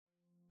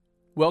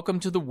Welcome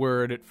to the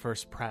Word at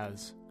First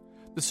Pres.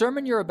 The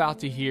sermon you're about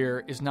to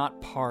hear is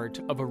not part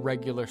of a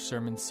regular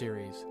sermon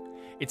series.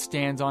 It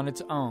stands on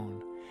its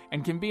own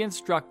and can be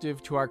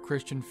instructive to our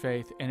Christian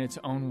faith in its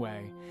own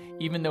way,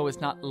 even though it's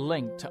not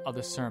linked to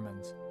other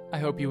sermons. I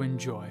hope you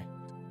enjoy.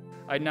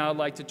 I'd now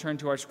like to turn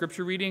to our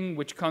scripture reading,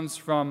 which comes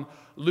from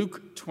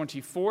Luke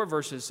 24,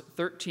 verses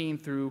 13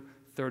 through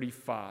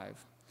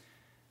 35.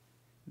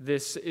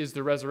 This is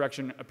the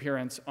resurrection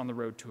appearance on the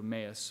road to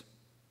Emmaus.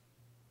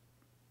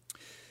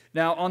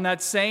 Now, on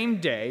that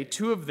same day,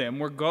 two of them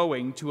were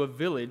going to a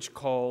village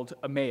called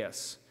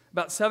Emmaus,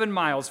 about 7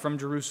 miles from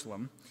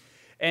Jerusalem,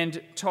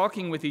 and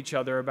talking with each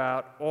other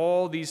about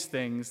all these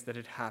things that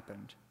had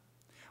happened.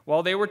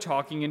 While they were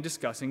talking and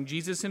discussing,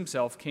 Jesus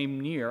himself came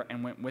near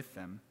and went with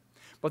them.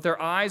 But their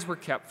eyes were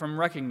kept from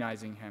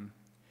recognizing him.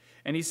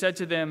 And he said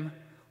to them,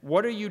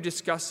 "What are you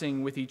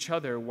discussing with each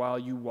other while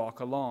you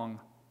walk along?"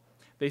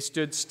 They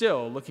stood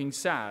still, looking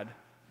sad.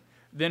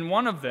 Then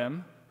one of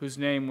them, whose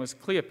name was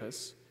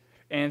Cleopas,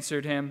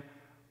 answered him,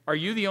 "Are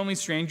you the only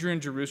stranger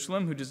in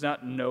Jerusalem who does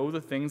not know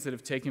the things that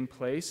have taken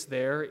place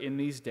there in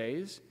these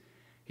days?"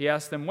 He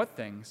asked them, "What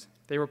things?"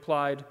 They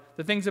replied,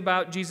 "The things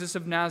about Jesus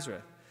of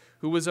Nazareth,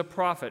 who was a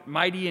prophet,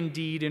 mighty in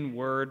deed and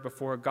word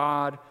before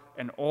God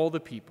and all the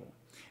people,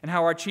 and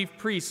how our chief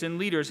priests and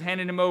leaders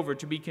handed him over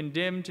to be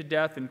condemned to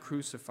death and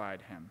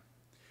crucified him.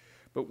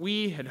 But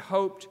we had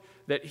hoped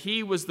that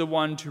he was the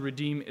one to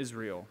redeem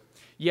Israel.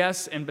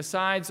 Yes, and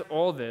besides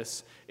all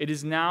this, it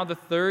is now the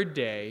third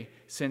day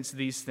since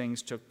these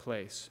things took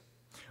place.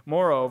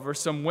 Moreover,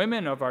 some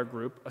women of our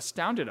group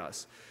astounded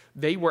us.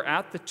 They were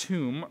at the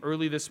tomb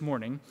early this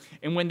morning,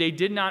 and when they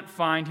did not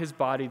find his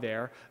body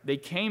there, they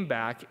came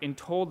back and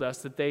told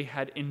us that they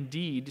had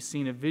indeed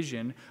seen a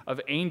vision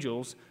of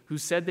angels who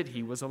said that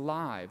he was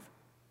alive.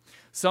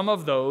 Some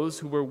of those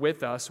who were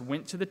with us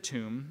went to the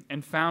tomb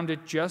and found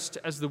it just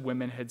as the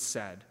women had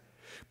said,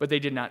 but they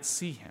did not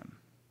see him."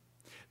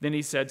 Then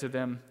he said to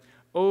them,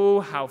 "Oh,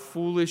 how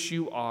foolish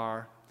you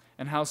are,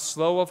 and how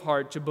slow of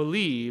heart to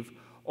believe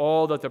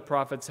all that the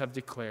prophets have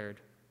declared.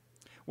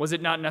 Was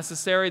it not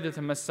necessary that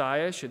the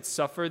Messiah should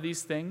suffer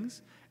these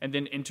things and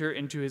then enter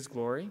into his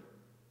glory?"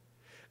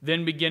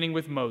 Then beginning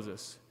with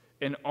Moses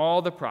and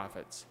all the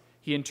prophets,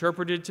 he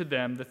interpreted to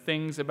them the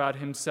things about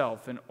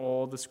himself in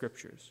all the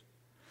scriptures.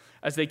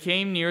 As they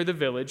came near the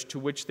village to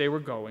which they were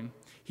going,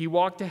 he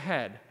walked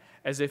ahead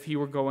as if he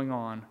were going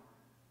on.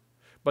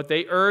 But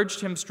they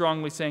urged him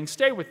strongly, saying,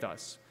 "Stay with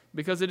us,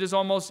 because it is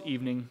almost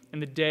evening,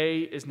 and the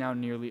day is now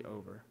nearly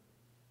over."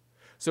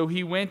 So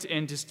he went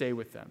in to stay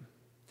with them.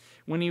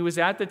 When he was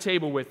at the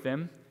table with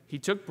them, he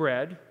took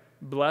bread,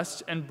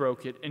 blessed and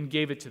broke it, and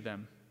gave it to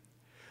them.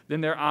 Then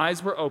their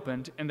eyes were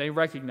opened, and they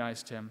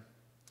recognized him,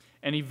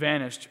 and he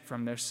vanished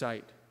from their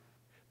sight.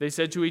 They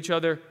said to each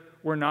other,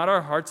 "Were not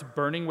our hearts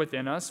burning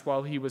within us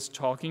while he was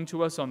talking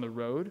to us on the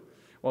road,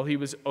 while he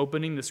was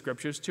opening the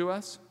scriptures to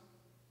us?"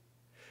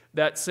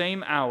 That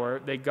same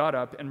hour they got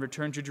up and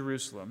returned to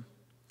Jerusalem,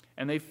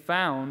 and they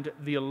found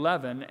the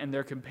 11 and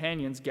their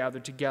companions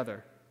gathered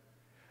together.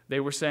 They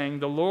were saying,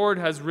 "The Lord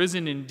has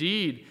risen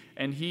indeed,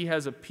 and he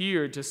has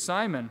appeared to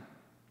Simon."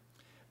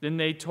 Then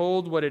they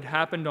told what had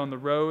happened on the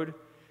road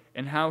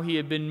and how he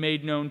had been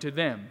made known to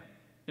them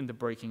in the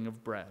breaking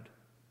of bread.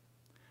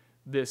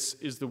 This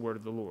is the word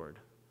of the Lord.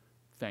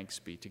 Thanks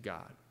be to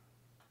God.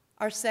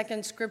 Our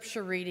second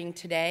scripture reading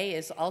today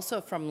is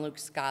also from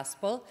Luke's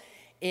Gospel.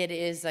 It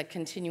is a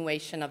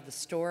continuation of the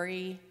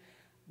story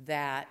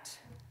that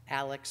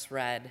Alex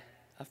read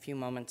a few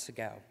moments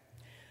ago.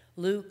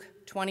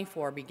 Luke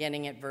 24,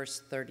 beginning at verse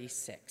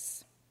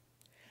 36.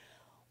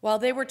 While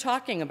they were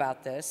talking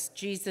about this,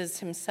 Jesus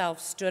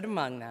himself stood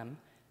among them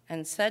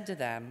and said to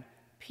them,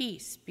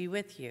 "Peace be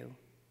with you."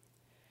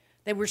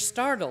 They were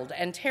startled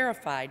and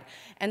terrified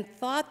and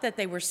thought that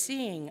they were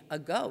seeing a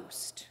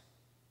ghost.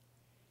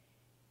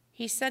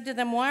 He said to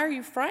them, "Why are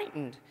you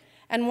frightened?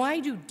 And why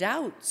do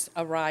doubts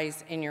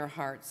arise in your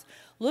hearts?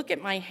 Look at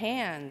my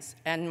hands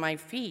and my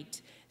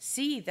feet.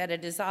 See that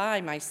it is I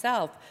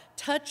myself.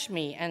 Touch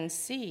me and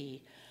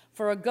see.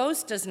 For a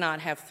ghost does not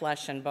have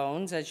flesh and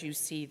bones, as you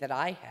see that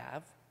I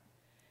have."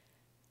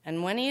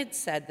 And when he had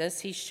said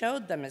this, he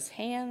showed them his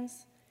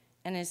hands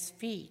and his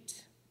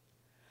feet.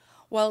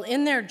 While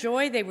in their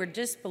joy they were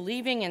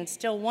disbelieving and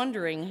still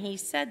wondering, he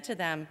said to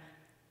them,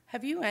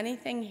 "Have you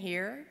anything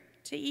here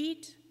to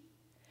eat?"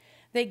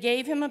 They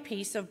gave him a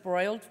piece of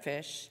broiled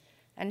fish,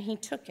 and he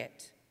took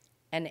it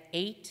and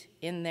ate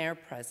in their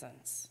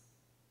presence.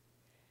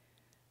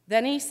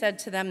 Then he said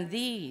to them,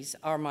 "These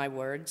are my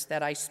words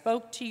that I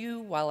spoke to you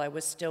while I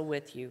was still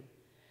with you,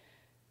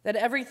 that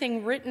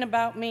everything written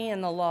about me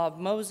in the law of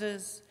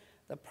Moses,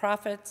 the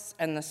prophets,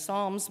 and the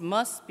Psalms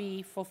must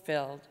be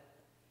fulfilled."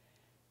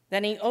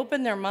 Then he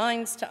opened their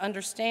minds to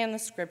understand the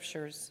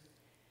scriptures,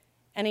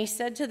 and he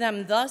said to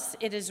them, "Thus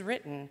it is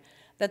written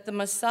that the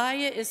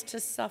Messiah is to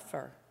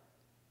suffer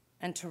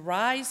and to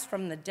rise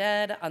from the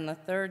dead on the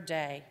third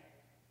day,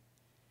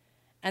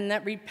 and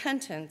that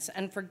repentance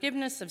and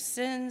forgiveness of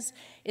sins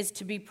is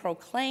to be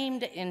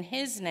proclaimed in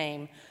his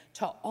name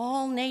to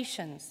all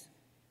nations,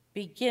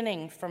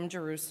 beginning from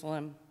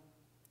Jerusalem.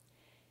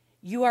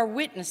 You are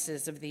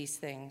witnesses of these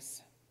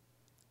things.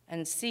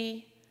 And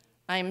see,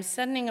 I am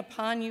sending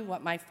upon you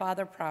what my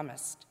Father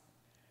promised.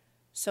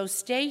 So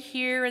stay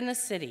here in the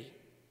city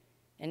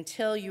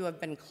until you have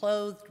been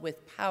clothed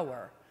with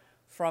power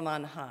from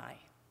on high.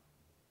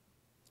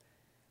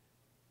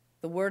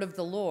 The word of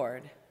the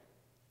Lord.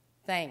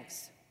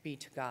 Thanks be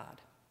to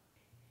God.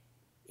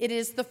 It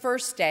is the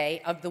first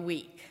day of the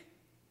week.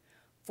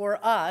 For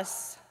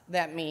us,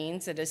 that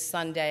means it is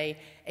Sunday,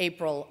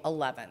 April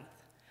 11th.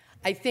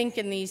 I think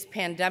in these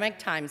pandemic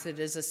times, it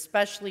is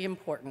especially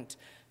important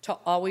to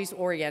always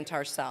orient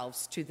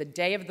ourselves to the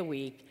day of the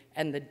week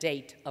and the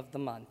date of the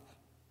month.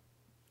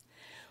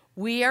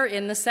 We are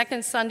in the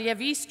second Sunday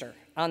of Easter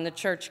on the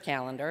church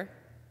calendar.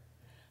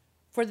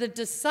 For the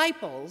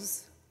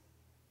disciples,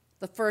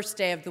 the first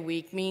day of the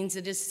week means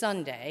it is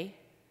Sunday,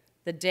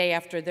 the day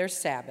after their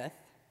Sabbath,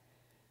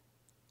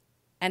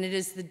 and it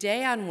is the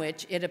day on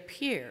which it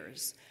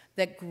appears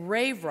that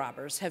grave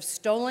robbers have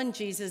stolen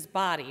Jesus'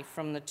 body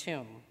from the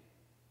tomb.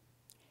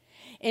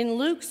 In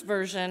Luke's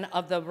version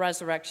of the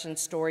resurrection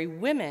story,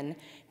 women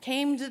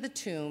came to the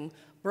tomb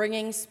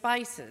bringing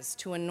spices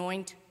to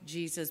anoint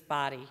Jesus'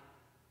 body.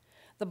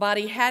 The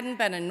body hadn't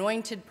been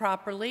anointed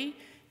properly,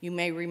 you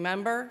may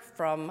remember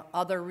from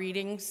other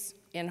readings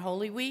in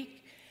Holy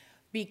Week,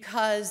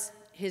 because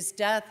his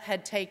death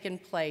had taken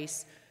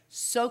place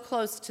so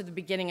close to the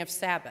beginning of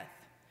Sabbath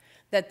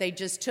that they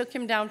just took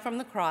him down from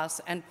the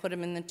cross and put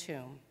him in the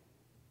tomb.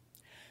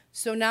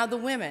 So now the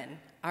women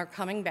are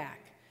coming back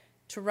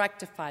to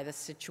rectify the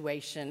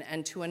situation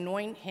and to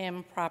anoint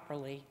him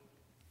properly.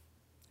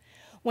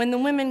 When the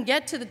women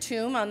get to the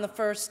tomb on the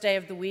first day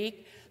of the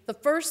week, the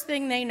first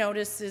thing they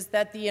notice is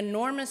that the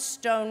enormous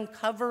stone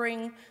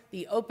covering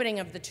the opening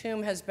of the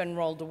tomb has been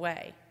rolled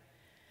away.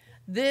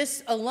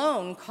 This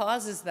alone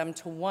causes them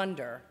to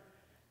wonder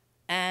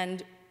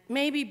and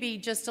maybe be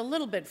just a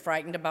little bit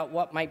frightened about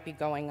what might be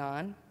going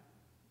on.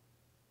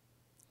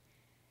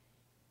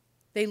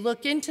 They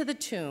look into the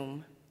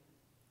tomb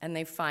and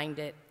they find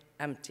it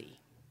empty.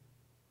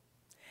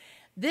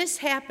 This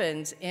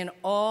happens in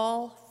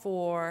all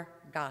 4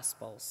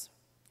 Gospels.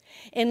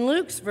 In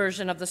Luke's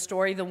version of the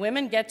story, the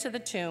women get to the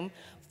tomb,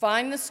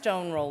 find the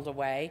stone rolled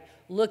away,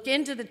 look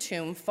into the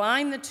tomb,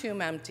 find the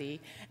tomb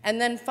empty, and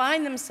then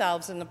find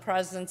themselves in the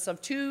presence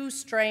of 2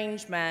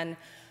 strange men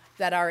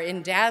that are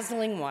in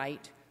dazzling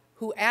white,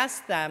 who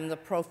ask them the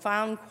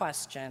profound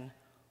question,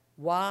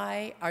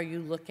 "Why are you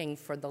looking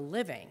for the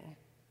living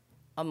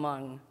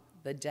among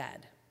the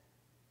dead?"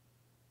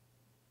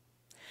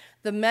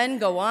 The men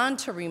go on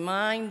to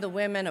remind the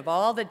women of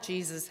all that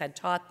Jesus had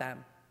taught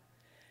them,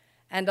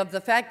 and of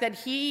the fact that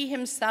he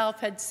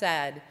himself had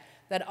said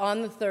that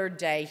on the 3rd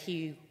day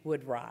he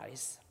would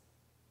rise.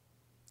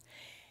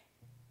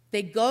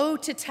 They go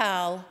to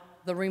tell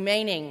the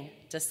remaining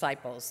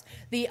disciples,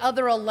 the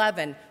other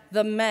 11,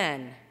 the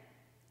men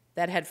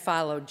that had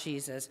followed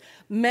Jesus,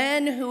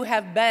 men who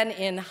have been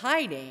in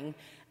hiding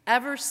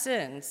ever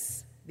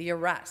since the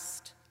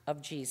arrest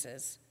of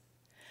Jesus.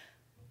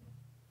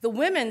 The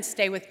women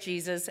stay with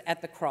Jesus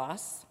at the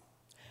cross.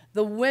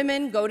 The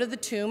women go to the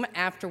tomb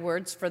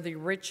afterwards for the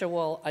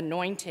ritual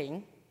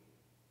anointing.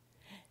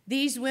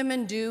 These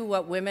women do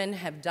what women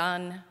have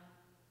done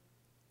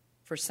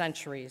for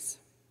centuries.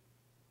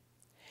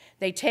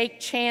 They take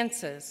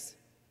chances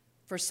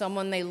for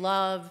someone they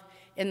love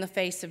in the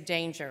face of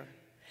danger.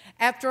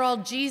 After all,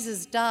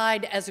 Jesus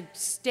died as a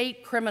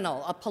state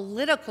criminal, a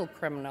political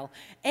criminal,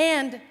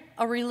 and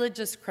a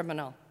religious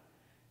criminal.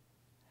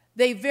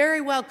 They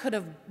very well could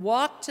have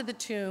walked to the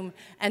tomb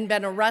and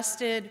been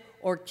arrested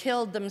or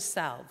killed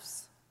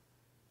themselves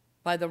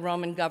by the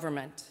Roman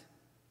government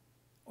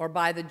or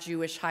by the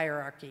Jewish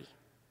hierarchy.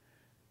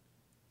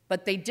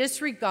 But they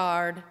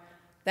disregard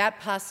that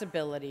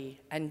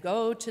possibility and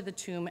go to the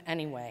tomb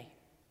anyway.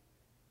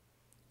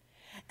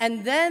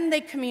 And then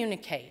they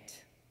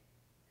communicate.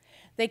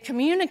 They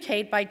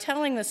communicate by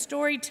telling the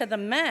story to the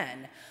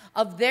men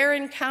of their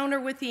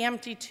encounter with the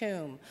empty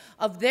tomb,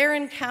 of their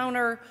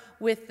encounter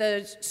with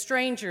the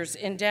strangers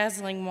in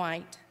dazzling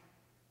white.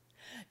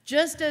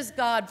 Just as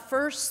God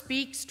first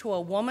speaks to a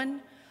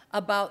woman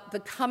about the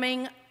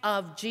coming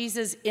of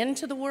Jesus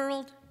into the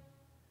world,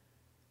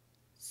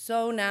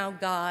 so now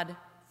God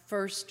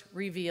first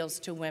reveals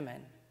to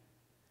women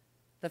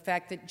the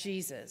fact that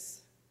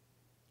Jesus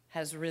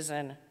has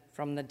risen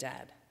from the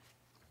dead.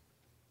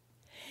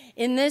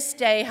 In this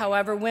day,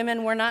 however,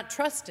 women were not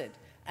trusted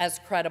as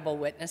credible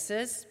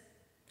witnesses.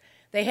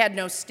 They had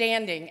no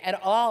standing at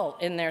all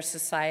in their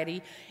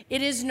society.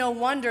 It is no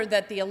wonder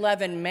that the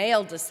 11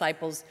 male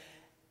disciples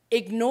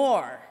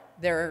ignore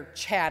their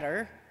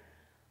chatter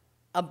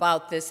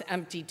about this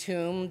empty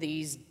tomb,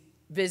 these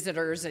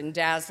visitors in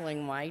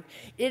dazzling white.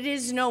 It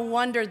is no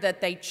wonder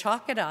that they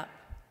chalk it up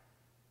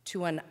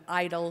to an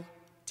idle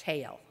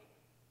tale.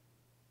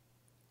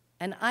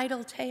 An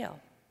idle tale.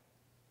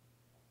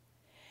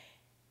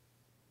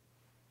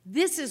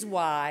 This is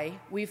why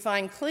we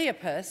find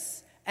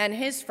Cleopas and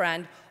his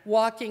friend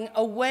walking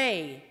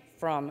away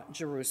from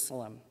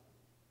Jerusalem.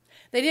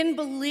 They didn't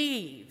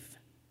believe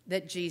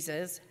that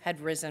Jesus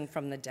had risen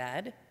from the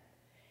dead.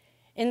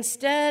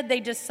 Instead, they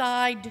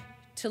decide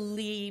to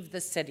leave the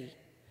city,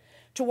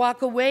 to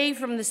walk away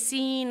from the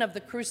scene of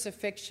the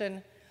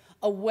crucifixion,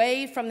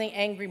 away from the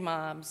angry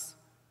mobs,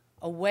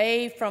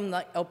 away from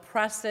the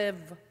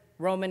oppressive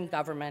Roman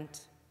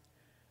government,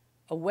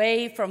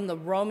 away from the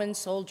Roman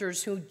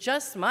soldiers who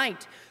just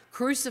might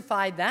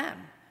crucify them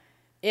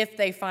if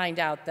they find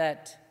out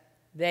that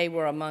they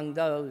were among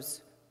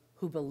those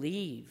who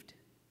believed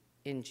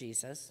in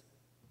Jesus.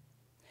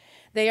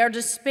 They are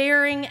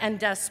despairing and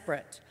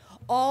desperate.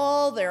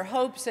 All their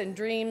hopes and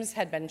dreams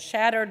had been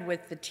shattered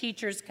with the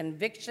teacher's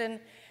conviction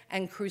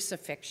and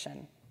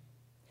crucifixion.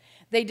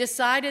 They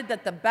decided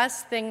that the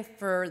best thing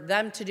for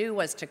them to do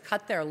was to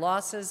cut their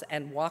losses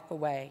and walk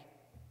away.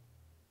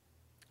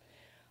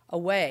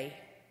 Away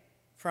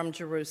from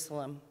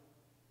Jerusalem.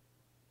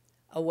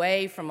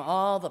 Away from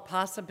all the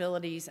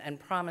possibilities and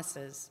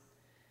promises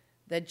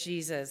that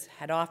Jesus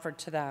had offered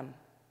to them.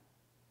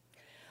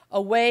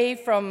 Away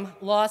from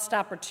lost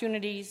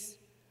opportunities.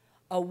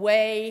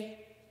 Away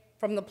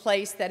from the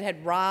place that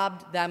had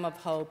robbed them of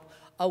hope,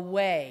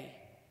 away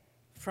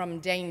from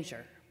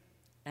danger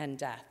and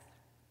death.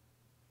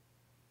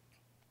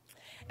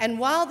 And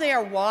while they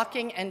are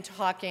walking and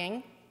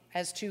talking,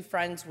 as two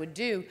friends would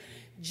do,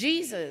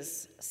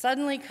 Jesus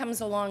suddenly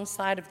comes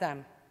alongside of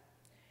them.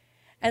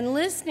 And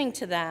listening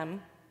to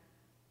them,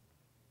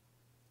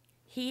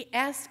 he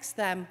asks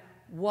them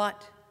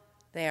what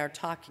they are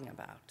talking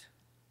about.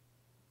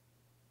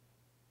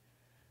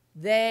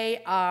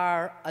 They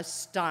are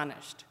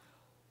astonished.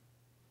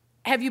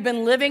 Have you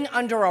been living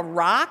under a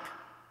rock?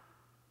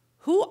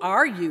 Who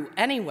are you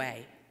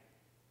anyway?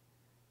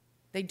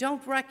 They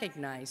don't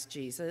recognize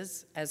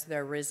Jesus as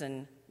their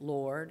risen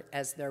Lord,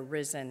 as their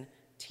risen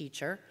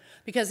teacher,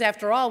 because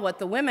after all, what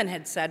the women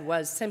had said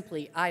was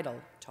simply idle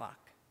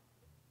talk.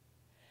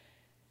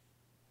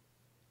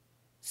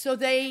 So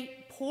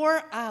they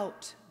pour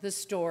out the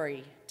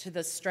story to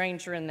the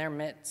stranger in their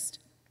midst.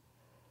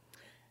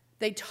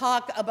 They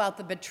talk about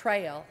the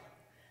betrayal,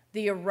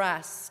 the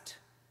arrest,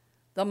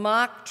 the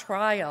mock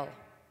trial,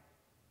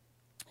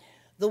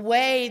 the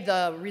way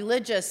the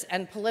religious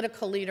and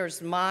political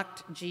leaders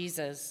mocked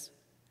Jesus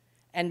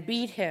and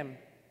beat him,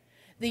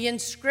 the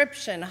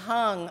inscription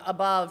hung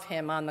above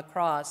him on the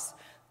cross,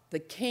 the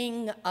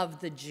King of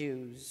the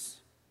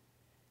Jews.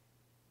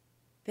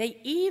 They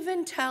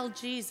even tell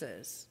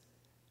Jesus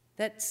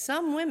that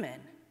some women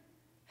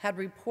had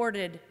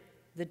reported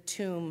the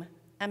tomb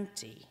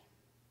empty.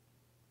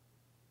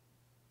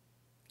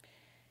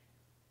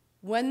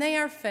 When they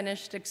are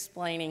finished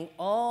explaining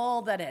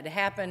all that had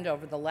happened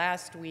over the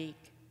last week,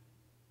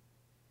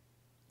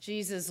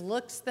 Jesus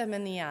looks them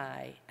in the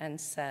eye and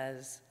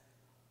says,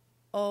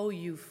 "Oh,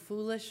 you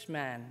foolish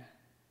men,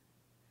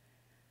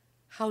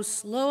 how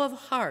slow of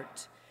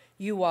heart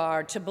you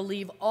are to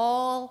believe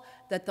all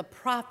that the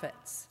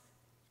prophets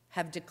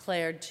have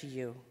declared to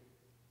you."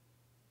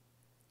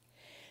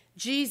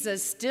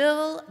 Jesus,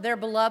 still their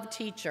beloved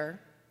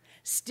teacher,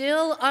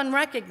 still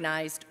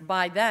unrecognized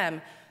by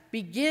them,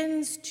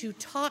 begins to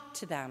talk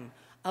to them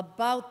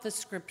about the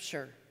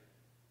scripture.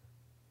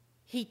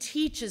 He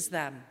teaches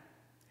them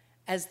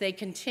as they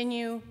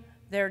continue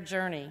their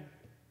journey.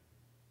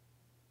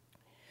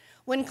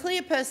 When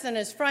Cleopas and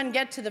his friend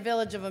get to the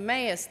village of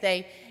Emmaus,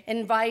 they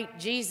invite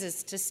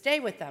Jesus to stay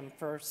with them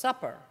for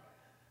supper.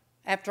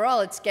 After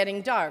all, it's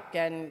getting dark,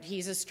 and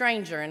he's a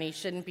stranger, and he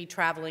shouldn't be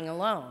traveling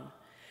alone.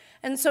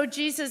 And so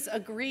Jesus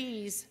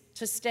agrees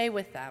to stay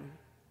with them.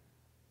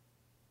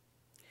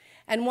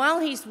 And while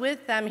he's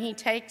with them, he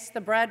takes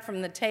the bread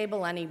from the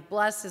table and he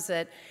blesses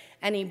it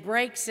and he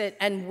breaks it.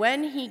 And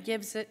when he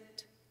gives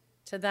it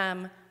to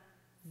them,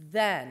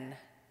 then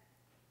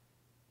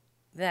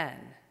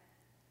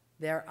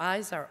their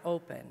eyes are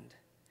opened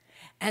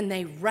and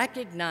they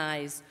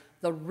recognize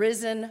the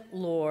risen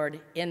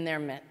Lord in their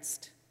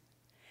midst.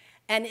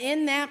 And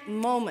in that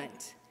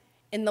moment,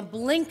 in the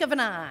blink of an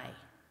eye,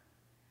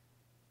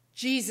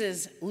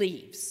 Jesus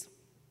leaves.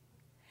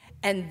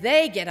 And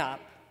they get up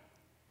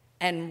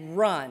and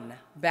run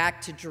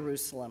back to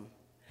Jerusalem.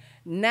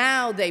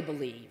 Now they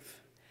believe.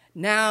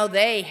 Now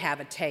they have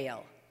a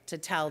tale to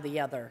tell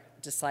the other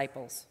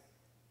disciples.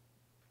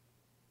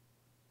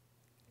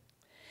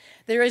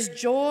 There is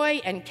joy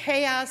and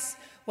chaos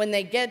when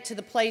they get to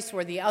the place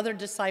where the other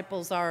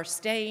disciples are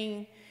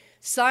staying.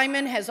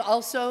 Simon has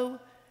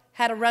also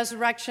had a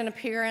resurrection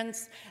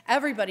appearance.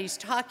 Everybody's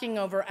talking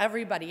over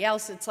everybody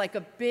else. It's like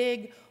a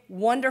big,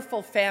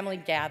 wonderful family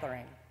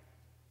gathering.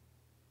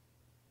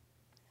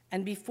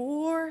 And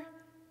before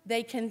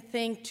they can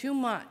think too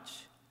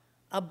much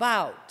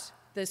about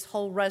this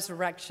whole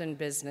resurrection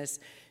business,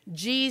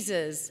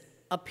 Jesus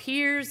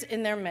appears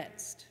in their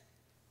midst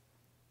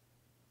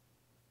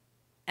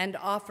and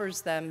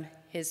offers them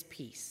his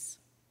peace.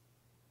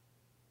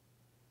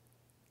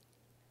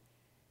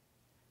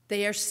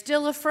 They are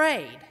still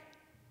afraid.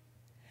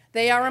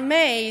 They are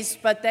amazed,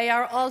 but they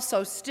are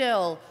also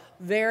still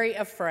very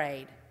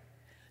afraid.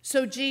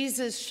 So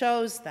Jesus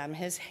shows them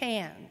his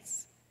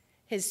hands,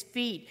 his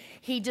feet.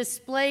 He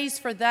displays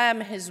for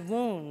them his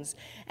wounds.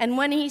 And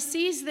when he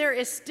sees there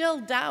is still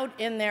doubt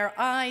in their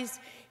eyes,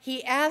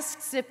 he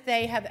asks if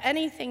they have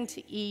anything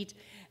to eat,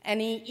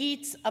 and he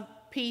eats a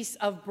piece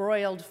of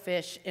broiled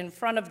fish in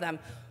front of them.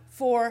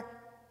 For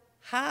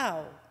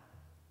how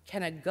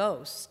can a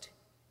ghost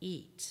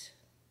eat?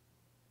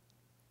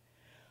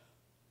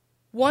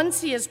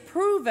 Once he has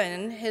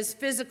proven his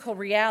physical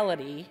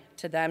reality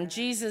to them,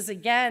 Jesus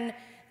again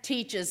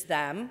teaches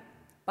them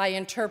by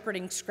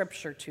interpreting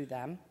scripture to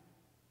them.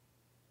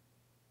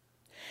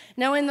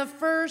 Now, in the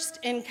first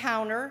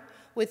encounter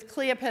with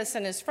Cleopas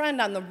and his friend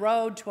on the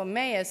road to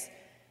Emmaus,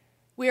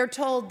 we are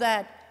told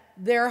that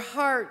their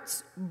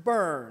hearts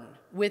burn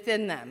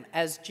within them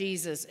as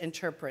Jesus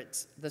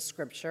interprets the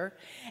scripture.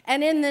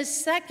 And in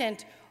this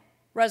second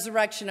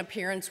resurrection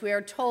appearance, we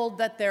are told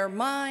that their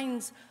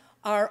minds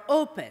are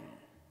open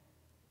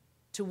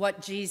to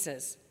what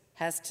Jesus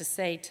has to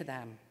say to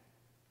them.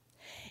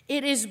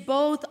 It is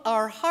both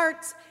our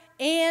hearts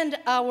and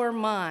our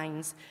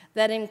minds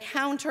that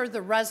encounter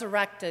the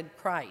resurrected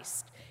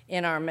Christ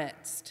in our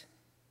midst.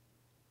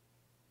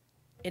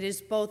 It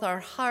is both our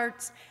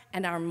hearts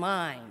and our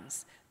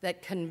minds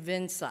that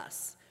convince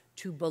us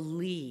to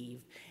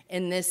believe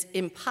in this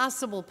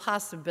impossible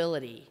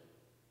possibility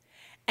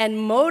and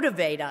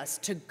motivate us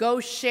to go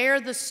share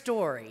the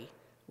story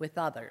with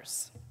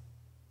others.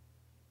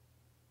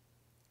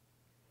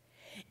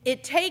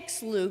 It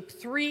takes Luke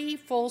 3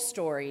 full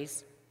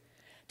stories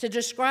to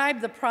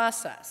describe the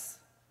process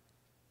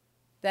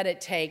that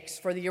it takes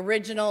for the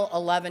original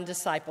 11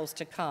 disciples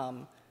to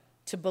come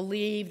to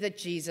believe that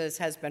Jesus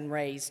has been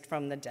raised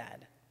from the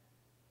dead.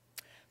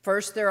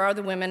 First, there are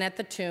the women at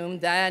the tomb,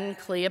 then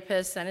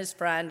Cleopas and his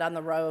friend on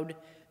the road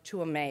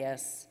to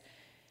Emmaus,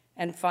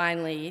 and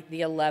finally,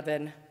 the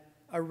 11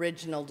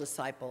 original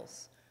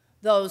disciples,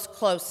 those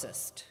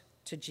closest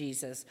to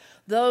Jesus,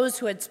 those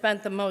who had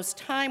spent the most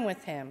time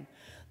with him,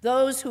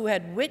 those who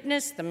had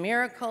witnessed the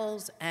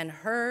miracles and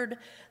heard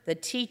the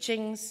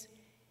teachings.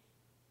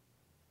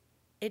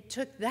 It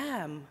took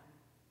them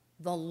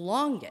the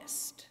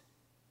longest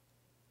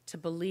to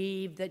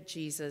believe that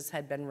Jesus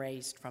had been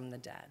raised from the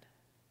dead.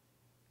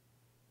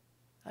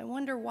 I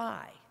wonder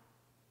why.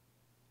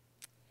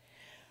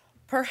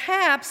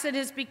 Perhaps it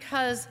is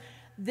because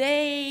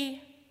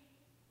they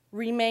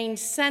remained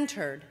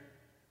centered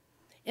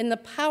in the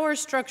power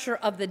structure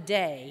of the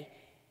day,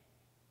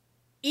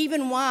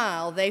 even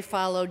while they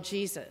followed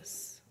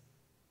Jesus.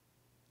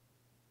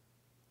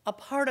 A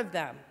part of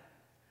them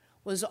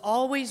was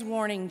always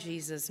warning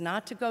Jesus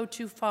not to go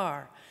too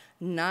far,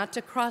 not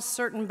to cross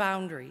certain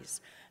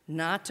boundaries,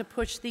 not to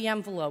push the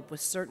envelope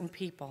with certain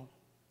people.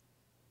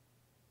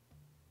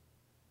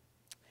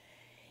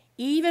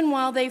 Even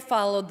while they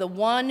followed the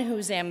one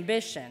whose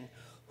ambition,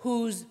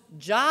 whose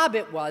job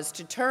it was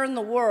to turn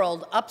the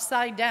world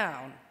upside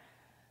down,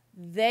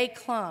 they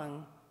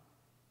clung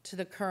to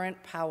the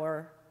current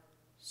power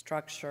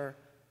structure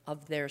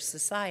of their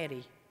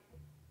society.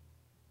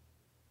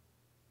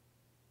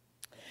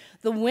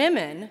 The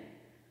women,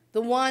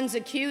 the ones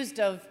accused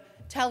of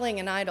telling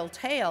an idle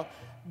tale,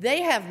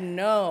 they have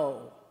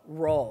no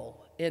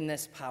role in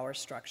this power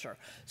structure.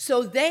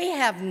 So they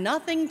have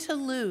nothing to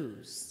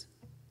lose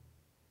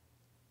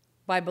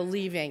by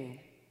believing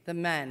the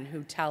men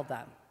who tell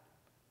them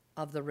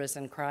of the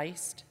risen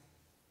Christ.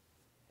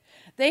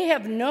 They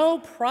have no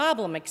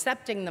problem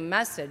accepting the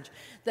message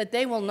that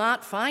they will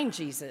not find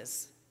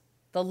Jesus,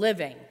 the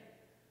living,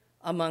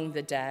 among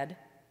the dead.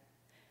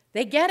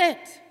 They get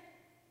it.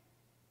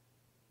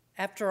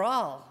 After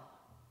all,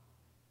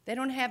 they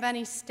don't have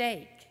any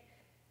stake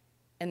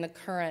in the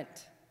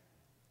current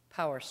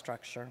power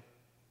structure.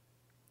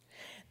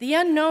 The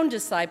unknown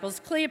disciples,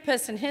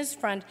 Cleopas and his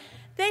friend,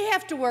 they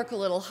have to work a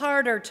little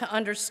harder to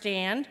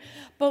understand,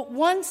 but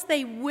once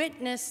they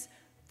witness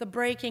the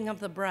breaking of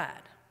the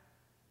bread,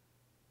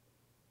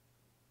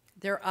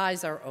 their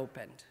eyes are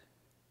opened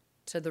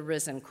to the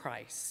risen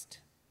Christ.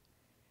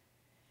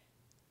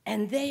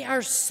 And they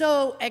are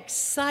so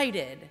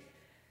excited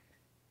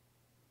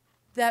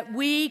that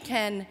we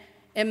can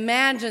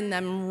imagine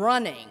them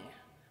running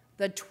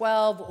the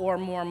 12 or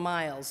more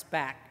miles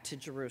back to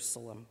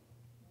Jerusalem.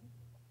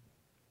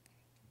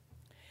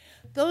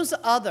 Those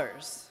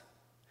others,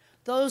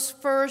 those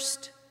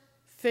first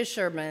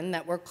fishermen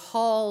that were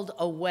called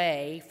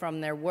away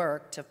from their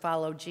work to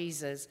follow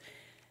Jesus,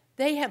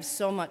 they have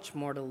so much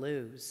more to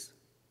lose.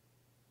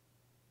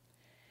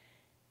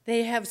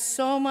 They have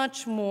so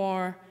much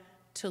more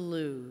to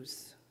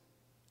lose.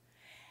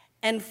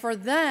 And for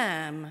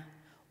them,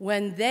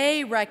 when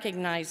they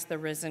recognize the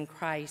risen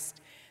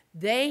Christ,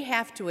 they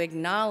have to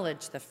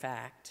acknowledge the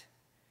fact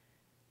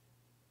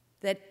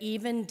that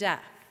even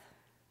death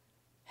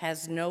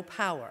has no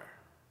power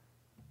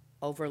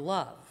over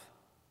love.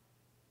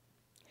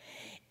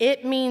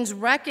 It means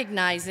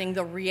recognizing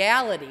the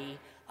reality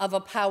of a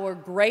power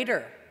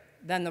greater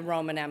than the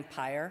Roman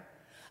Empire,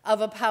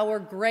 of a power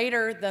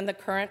greater than the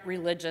current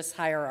religious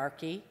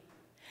hierarchy.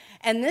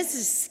 And this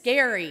is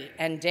scary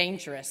and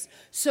dangerous,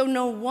 so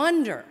no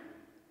wonder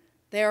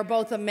they are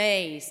both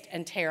amazed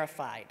and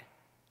terrified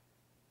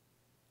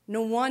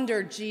No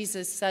wonder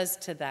Jesus says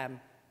to them,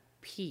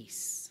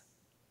 peace.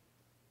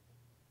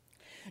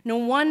 No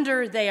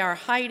wonder they are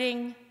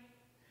hiding.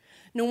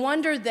 No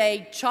wonder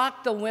they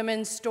chalk the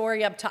women's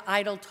story up to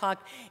idle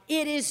talk.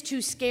 It is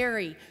too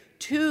scary,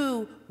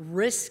 too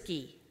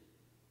risky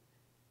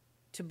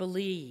to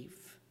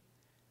believe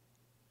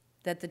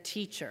that the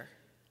teacher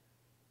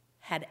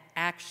had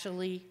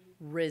actually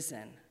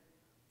risen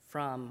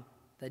from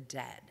the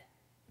dead.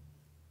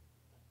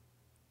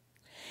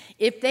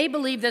 If they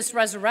believe this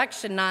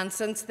resurrection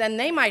nonsense, then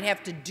they might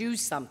have to do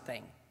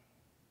something.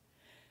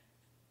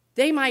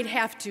 They might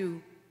have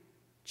to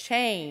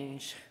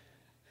change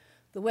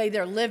the way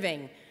they're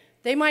living.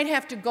 They might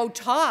have to go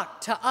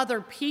talk to other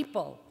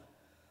people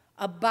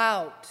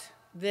about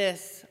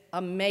this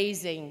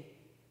amazing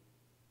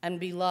and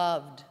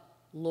beloved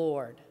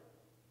Lord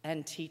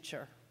and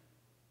teacher.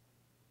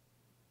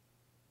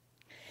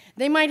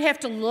 They might have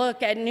to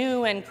look at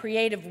new and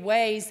creative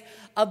ways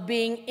of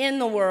being in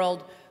the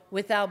world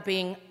without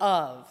being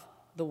of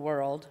the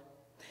world.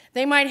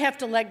 They might have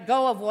to let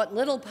go of what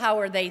little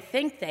power they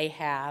think they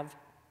have.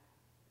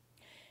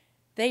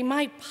 They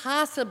might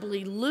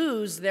possibly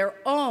lose their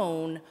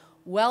own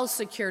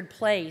well-secured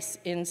place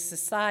in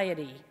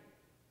society.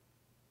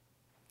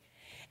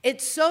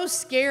 It's so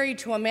scary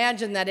to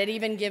imagine that it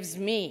even gives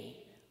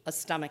me a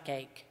stomach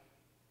ache.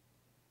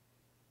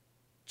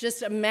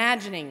 Just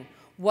imagining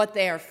what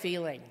they are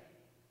feeling.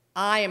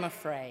 I am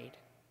afraid.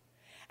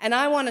 And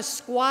I want to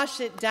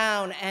squash it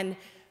down and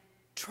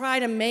try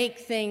to make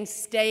things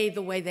stay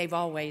the way they've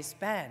always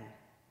been.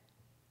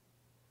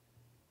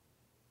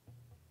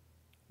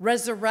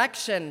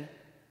 Resurrection,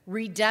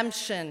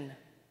 redemption,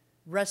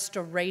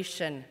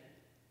 restoration.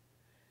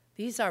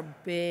 These are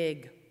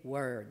big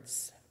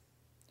words.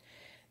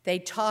 They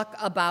talk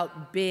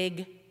about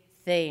big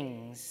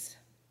things.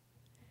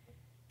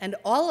 And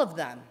all of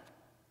them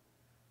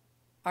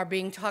are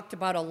being talked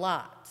about a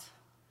lot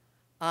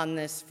on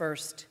this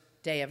first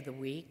day of the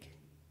week.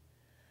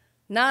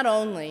 Not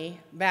only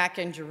back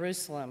in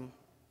Jerusalem,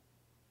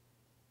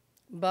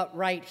 but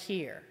right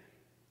here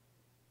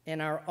in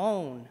our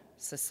own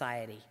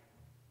society.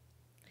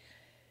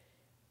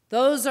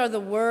 Those are the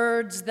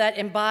words that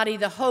embody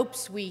the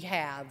hopes we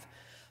have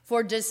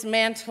for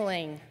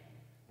dismantling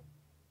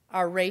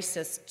our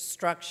racist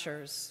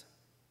structures.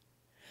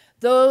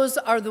 Those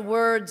are the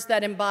words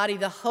that embody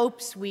the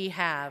hopes we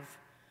have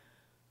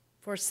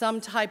for some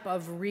type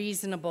of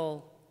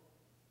reasonable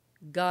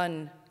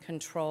gun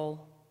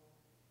control.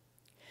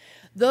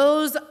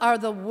 Those are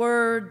the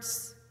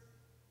words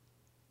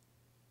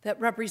that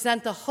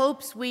represent the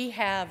hopes we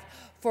have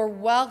for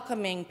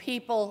welcoming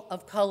people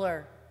of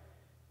color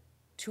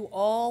to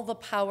all the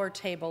power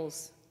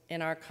tables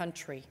in our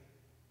country.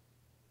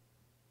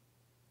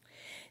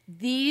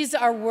 These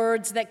are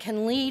words that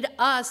can lead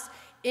us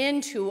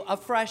into a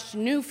fresh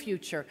new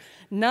future,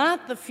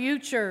 not the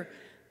future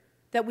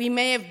that we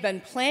may have been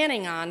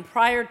planning on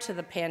prior to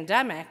the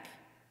pandemic,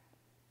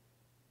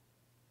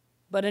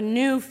 but a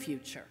new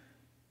future,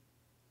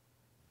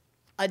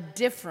 a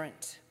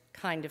different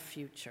kind of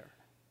future.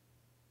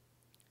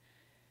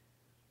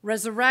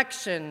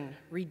 Resurrection,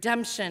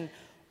 redemption,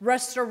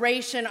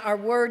 restoration are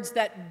words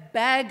that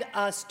beg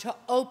us to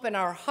open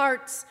our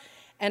hearts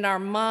and our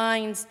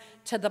minds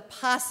to the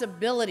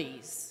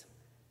possibilities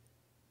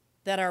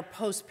that our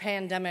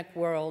post-pandemic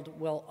world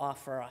will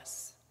offer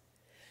us,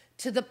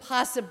 to the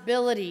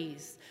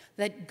possibilities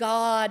that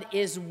God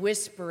is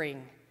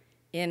whispering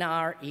in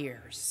our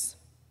ears.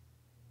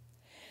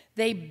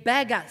 They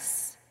beg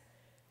us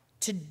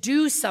to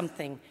do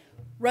something.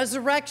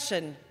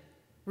 Resurrection,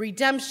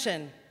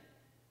 redemption,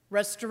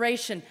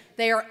 restoration,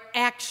 they are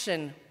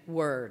action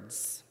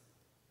words.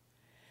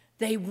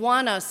 They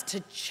want us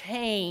to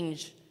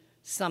change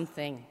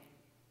something,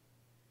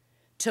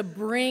 to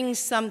bring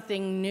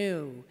something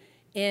new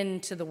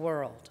into the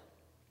world.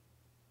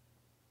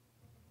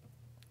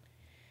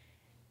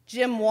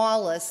 Jim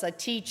Wallis, a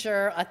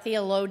teacher, a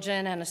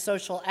theologian, and a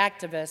social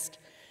activist,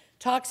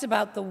 talks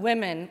about the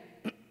women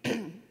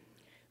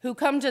who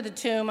come to the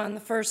tomb on the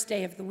first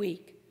day of the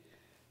week.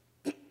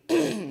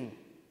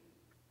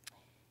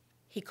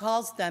 He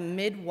calls them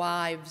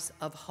midwives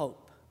of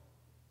hope.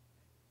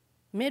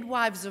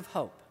 Midwives of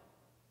hope.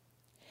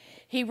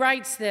 He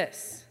writes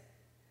this: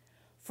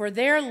 for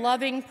their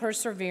loving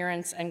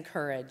perseverance and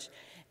courage,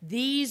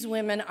 these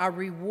women are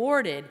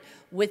rewarded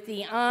with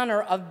the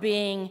honor of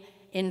being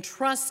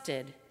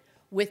entrusted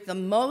with the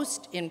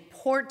most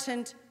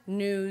important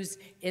news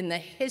in the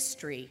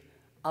history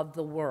of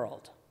the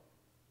world.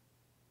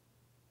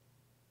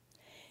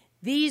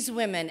 These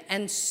women,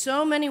 and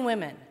so many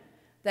women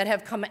that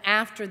have come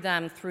after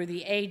them through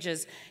the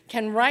ages,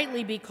 can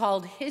rightly be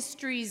called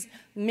history's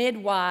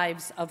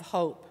midwives of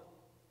hope.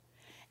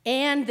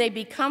 And they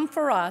become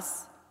for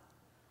us,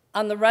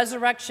 on the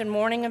resurrection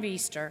morning of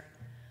Easter,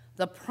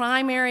 the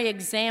primary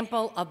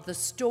example of the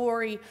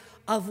story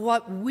of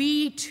what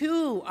we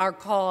too are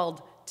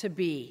called to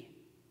be: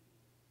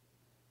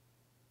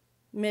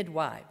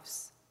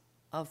 midwives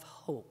of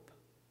hope.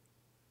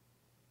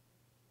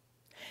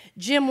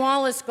 Jim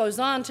Wallace goes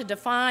on to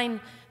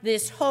define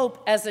this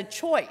hope as a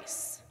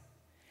choice,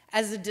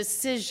 as a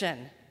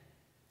decision,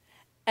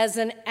 as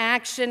an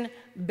action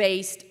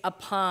based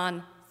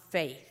upon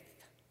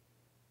faith.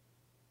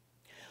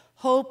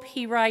 Hope,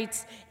 he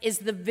writes, is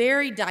the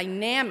very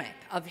dynamic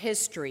of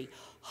history.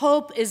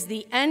 Hope is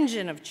the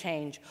engine of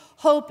change.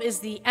 Hope is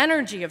the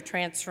energy of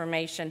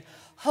transformation.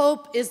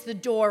 Hope is the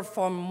door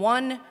from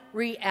one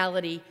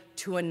reality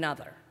to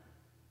another.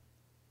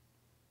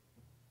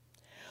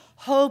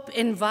 Hope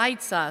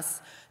invites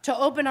us to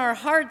open our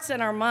hearts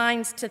and our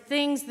minds to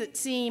things that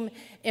seem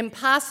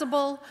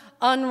impossible,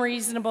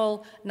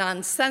 unreasonable,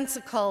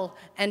 nonsensical,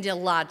 and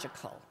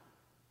illogical.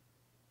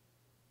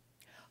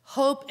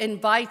 Hope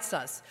invites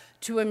us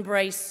to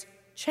embrace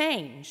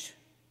change,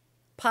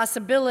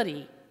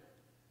 possibility,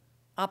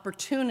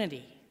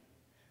 opportunity.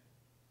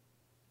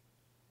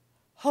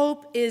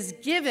 Hope is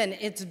given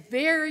its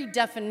very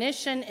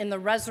definition in the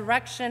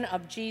resurrection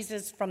of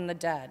Jesus from the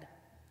dead.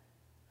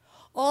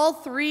 All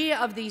three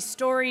of these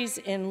stories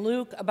in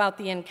Luke about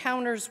the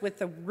encounters with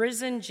the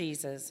risen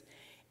Jesus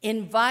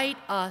invite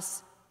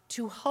us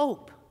to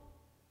hope.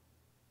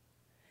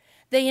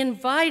 They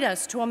invite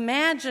us to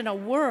imagine a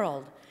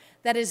world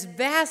that is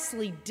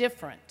vastly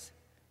different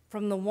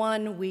from the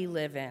one we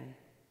live in.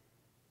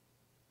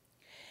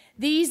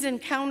 These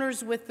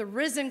encounters with the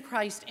risen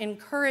Christ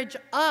encourage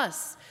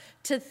us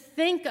to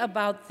think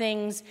about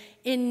things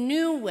in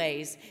new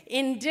ways,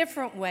 in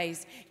different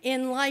ways,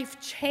 in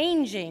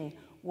life-changing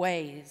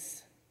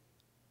ways.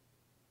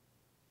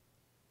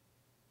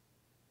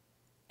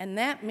 And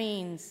that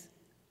means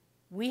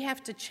we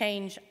have to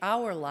change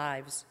our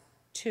lives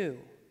too,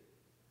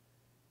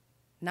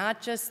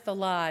 not just the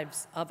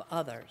lives of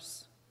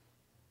others.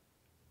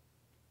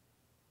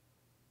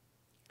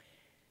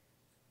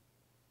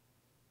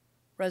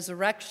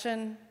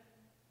 Resurrection,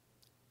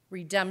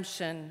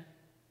 redemption,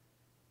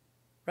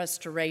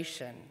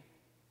 restoration,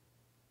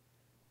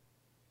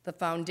 the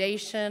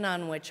foundation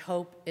on which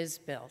hope is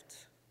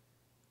built.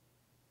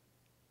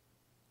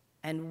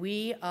 And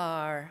we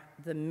are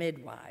the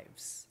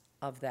midwives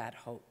of that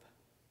hope.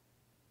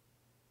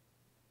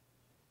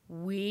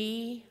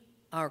 We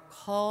are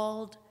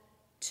called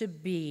to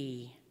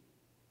be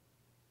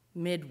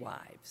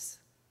midwives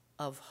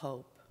of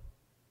hope.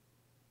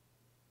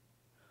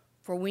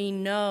 For we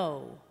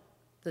know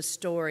the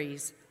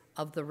stories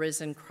of the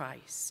risen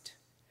Christ.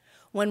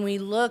 When we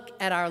look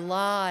at our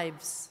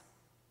lives,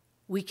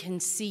 we can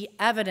see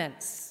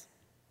evidence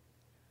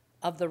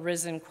of the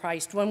risen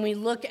Christ. When we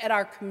look at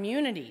our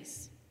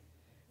communities,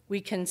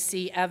 we can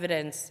see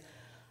evidence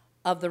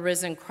of the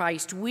risen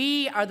Christ.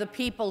 We are the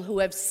people who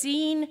have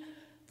seen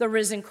the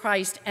risen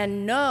Christ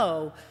and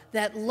know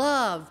that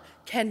love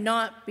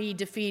cannot be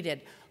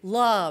defeated.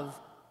 Love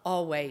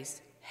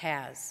always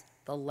has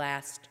the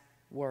last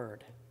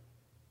word.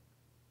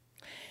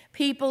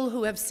 People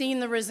who have seen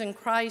the risen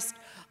Christ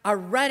are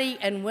ready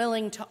and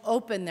willing to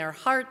open their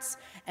hearts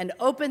and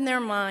open their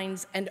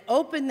minds and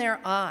open their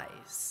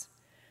eyes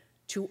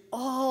to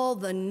all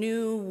the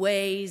new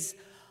ways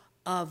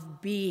of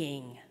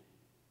being,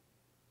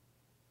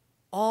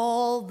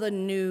 all the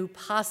new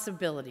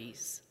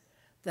possibilities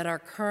that are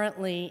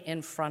currently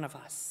in front of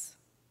us.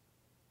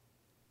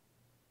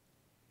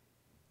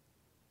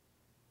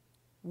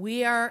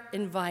 We are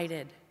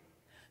invited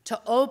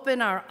to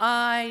open our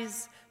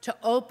eyes, to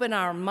open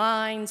our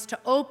minds, to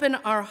open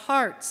our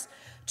hearts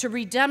to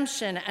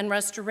redemption and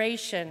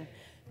restoration,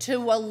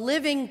 to a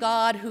living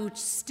God who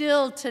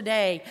still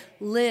today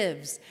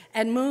lives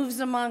and moves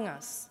among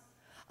us.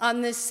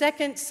 On this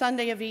second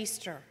Sunday of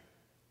Easter,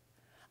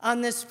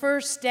 on this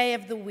first day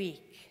of the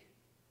week,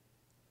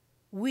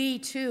 we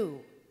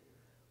too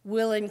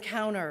will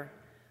encounter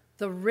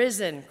the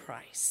risen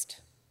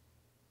Christ.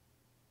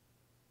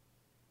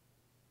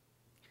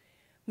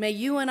 May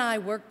you and I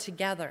work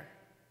together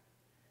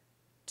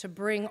to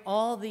bring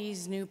all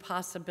these new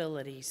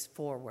possibilities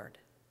forward,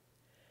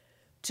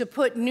 to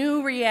put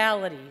new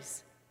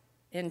realities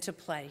into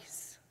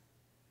place,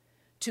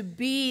 to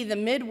be the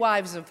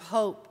midwives of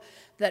hope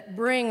that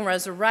bring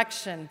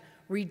resurrection,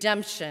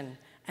 redemption,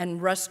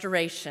 and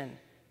restoration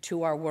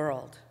to our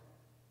world.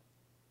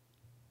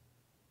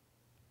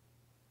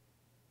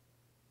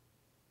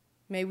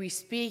 May we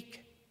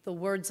speak the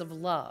words of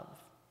love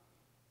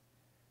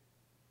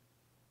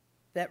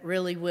that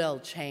really will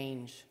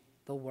change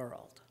the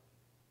world.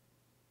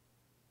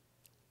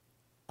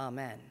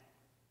 Amen.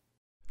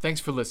 Thanks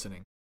for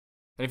listening.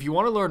 And if you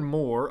want to learn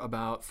more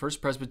about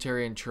First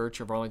Presbyterian Church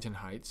of Arlington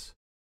Heights,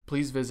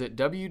 please visit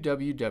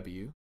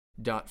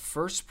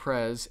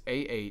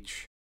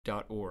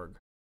www.firstpresah.org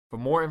for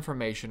more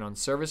information on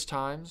service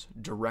times,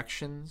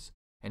 directions,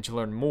 and to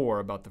learn more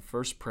about the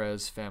First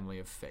Pres family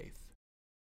of faith.